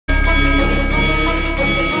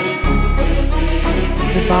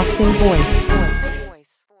boxing voice.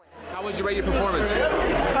 How would you rate your performance?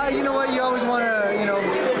 You know what? You always want to,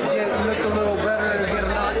 look a little better, get a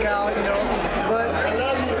knockout, But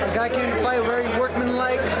a guy came to fight very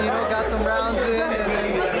workmanlike, got some rounds in, and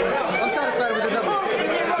I'm satisfied with the double.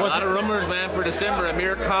 A lot of rumors, man, for December.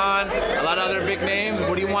 Amir Khan, a lot of other big names.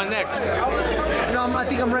 What do you want next? I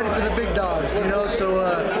think I'm ready for the big dogs, So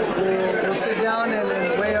we'll sit down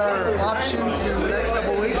and weigh our options in the next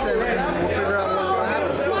couple of weeks, and we'll figure out what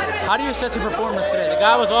happens. How do you assess your performance today? The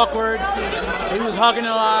guy was awkward. He was hugging a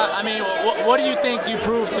lot. I mean, what do you think you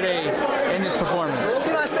proved today in this performance?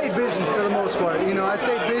 I stayed busy for the most part. I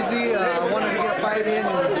stayed busy. I wanted to get a fight in,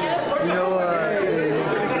 and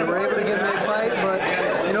we were able to get a fight. But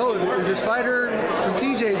this fighter from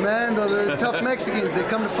TJ's, man, they're tough Mexicans. They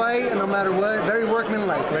come to fight, and no matter what, very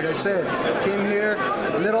workmanlike. Like I said, came here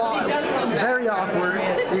very awkward,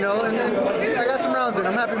 and then I got some rounds in.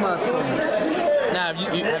 I'm happy with my performance. Now,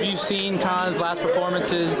 have you seen Khan's last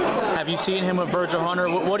performances? Have you seen him with Virgil Hunter?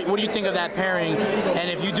 What do you think of that pairing? And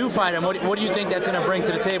if you do fight him, what do you think that's going to bring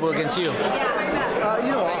to the table against you?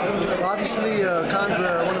 Obviously, Khan's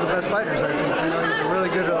one of the best fighters, I think. He's a really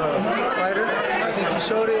good fighter. I think he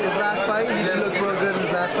showed it his last fight. He looked real good in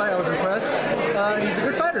his last fight. I was impressed. He's a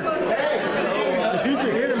good fighter. You seem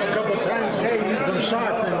to hit him a couple of times. Hey, he used some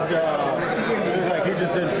shots, and it was like he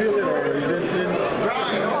just didn't feel it, or he didn't.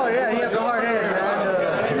 Oh yeah, he has a hard head, man.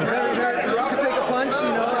 He could take a punch,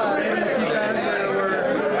 hit him a few times where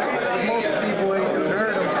most people would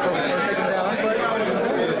hurt him or take him down. But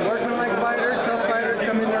workman like fighter, tough fighter,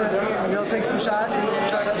 come in there, take some shots and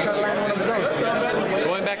try to land one of his own.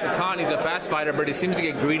 Going back to Khan, he's a fast fighter, but he seems to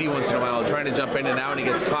get greedy once in a while, trying to jump in and out, and he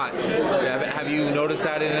gets caught. Have you noticed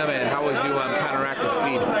that in him, and how would you counteract the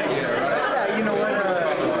speed? Yeah, you know what?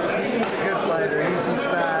 He's a good fighter. He's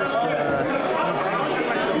fast.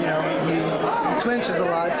 He clinches a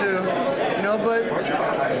lot too. But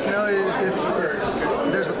if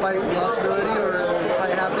there's a fight possibility or a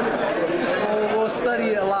fight happens, we'll study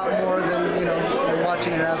it a lot more than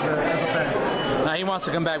watching it as a fan. Now he wants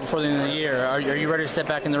to come back before the end of the year. Are you ready to step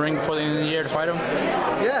back in the ring before the end of the year to fight him?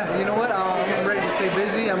 Yeah, you know what? I'm ready to stay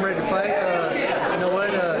busy. I'm ready to fight.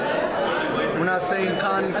 We're not saying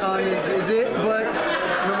Khan is it, but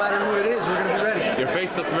no matter who it is, we're going to be ready. Your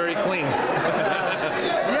face looks very clean.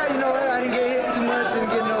 Yeah, you know what? I didn't get hit too much, didn't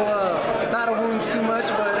get no battle wounds too much,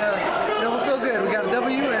 but we feel good. We got a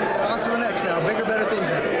W, and on to the next now. Bigger, better things.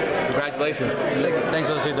 Congratulations. Thanks,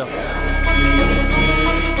 Josesito.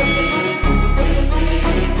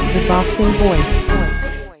 The boxing voice.